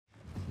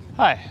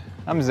Hi,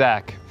 I'm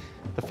Zach,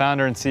 the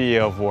founder and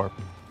CEO of Warp.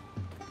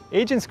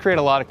 Agents create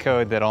a lot of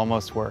code that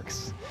almost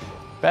works.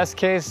 Best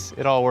case,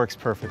 it all works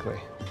perfectly.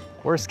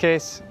 Worst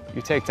case,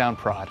 you take down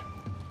prod.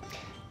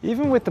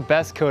 Even with the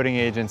best coding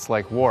agents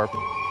like Warp,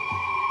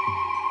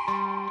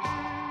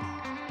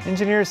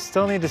 engineers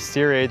still need to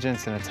steer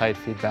agents in a tight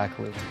feedback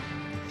loop.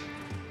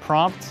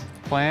 Prompt,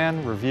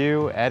 plan,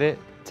 review, edit,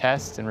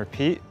 test, and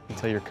repeat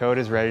until your code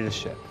is ready to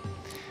ship.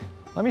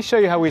 Let me show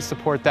you how we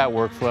support that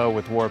workflow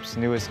with Warp's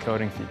newest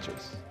coding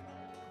features.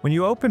 When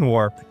you open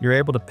Warp, you're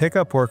able to pick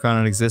up work on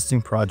an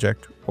existing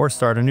project or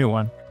start a new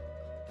one.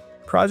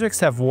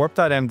 Projects have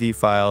warp.md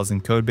files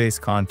and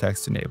code-based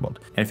context enabled.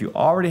 And if you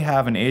already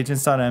have an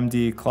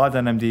agents.md,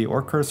 claude.md,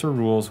 or cursor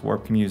rules,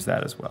 Warp can use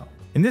that as well.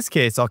 In this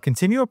case, I'll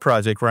continue a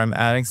project where I'm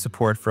adding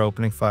support for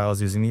opening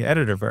files using the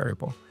editor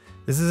variable.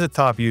 This is a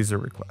top user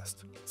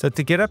request. So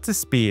to get up to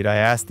speed, I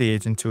asked the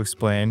agent to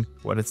explain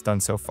what it's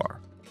done so far.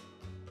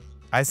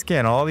 I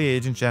scan all the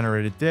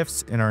agent-generated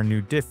diffs in our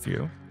new diff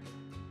view,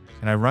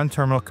 and I run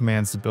terminal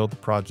commands to build the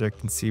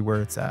project and see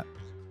where it's at.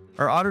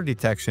 Our auto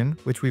detection,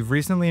 which we've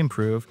recently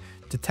improved,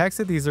 detects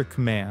that these are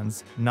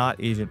commands, not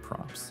agent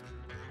prompts.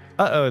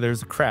 Uh-oh,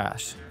 there's a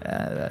crash.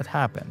 That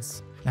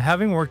happens. Now,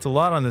 having worked a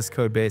lot on this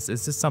code base,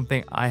 this is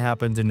something I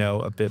happen to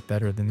know a bit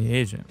better than the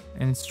agent,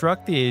 and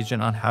instruct the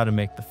agent on how to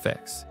make the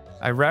fix.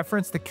 I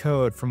reference the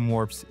code from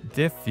Warp's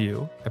diff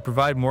view. I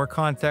provide more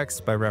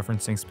context by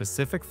referencing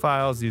specific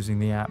files using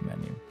the app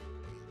menu.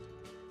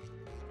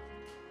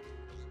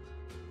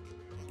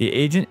 The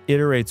agent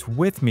iterates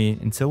with me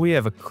until we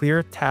have a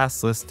clear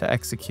task list to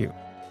execute.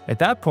 At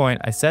that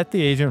point, I set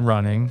the agent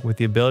running with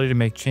the ability to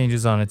make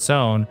changes on its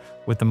own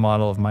with the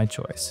model of my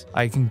choice.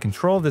 I can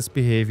control this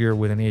behavior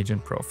with an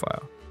agent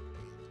profile.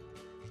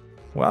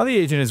 While the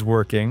agent is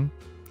working,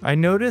 I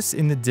notice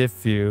in the diff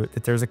view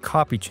that there's a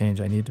copy change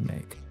I need to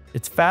make.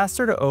 It's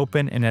faster to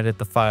open and edit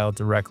the file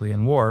directly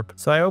in Warp,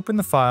 so I open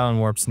the file in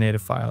Warp's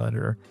native file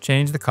editor,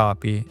 change the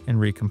copy, and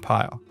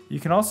recompile. You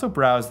can also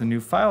browse the new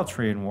file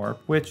tree in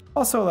Warp, which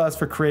also allows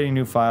for creating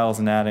new files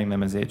and adding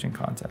them as agent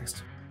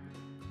context.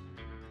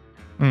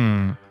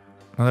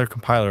 Another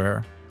compiler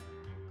error.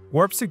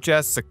 Warp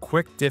suggests a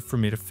quick diff for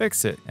me to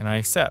fix it, and I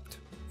accept.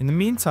 In the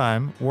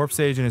meantime, Warp's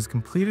agent has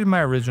completed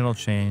my original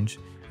change,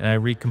 and I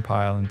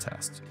recompile and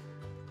test.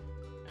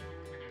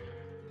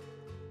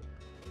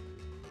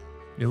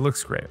 It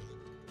looks great.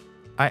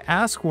 I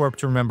ask Warp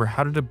to remember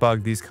how to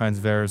debug these kinds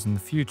of errors in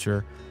the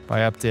future by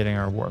updating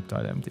our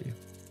warp.md.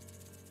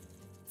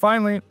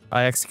 Finally,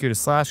 I execute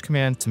a /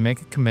 command to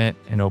make a commit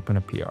and open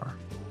a PR.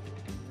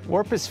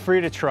 Warp is free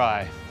to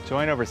try.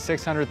 Join over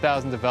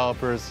 600,000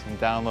 developers and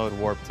download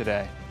Warp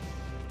today.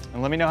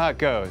 And let me know how it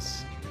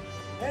goes.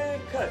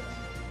 And cut.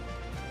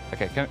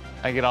 Okay, can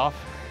I get off?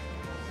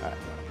 All right.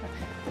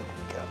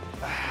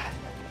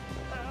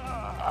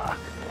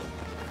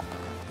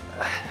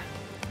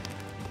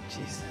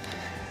 Jeez.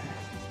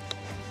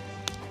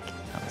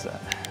 How was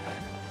that?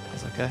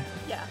 That's okay?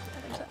 Yeah,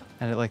 I think so.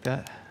 Edit like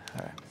that?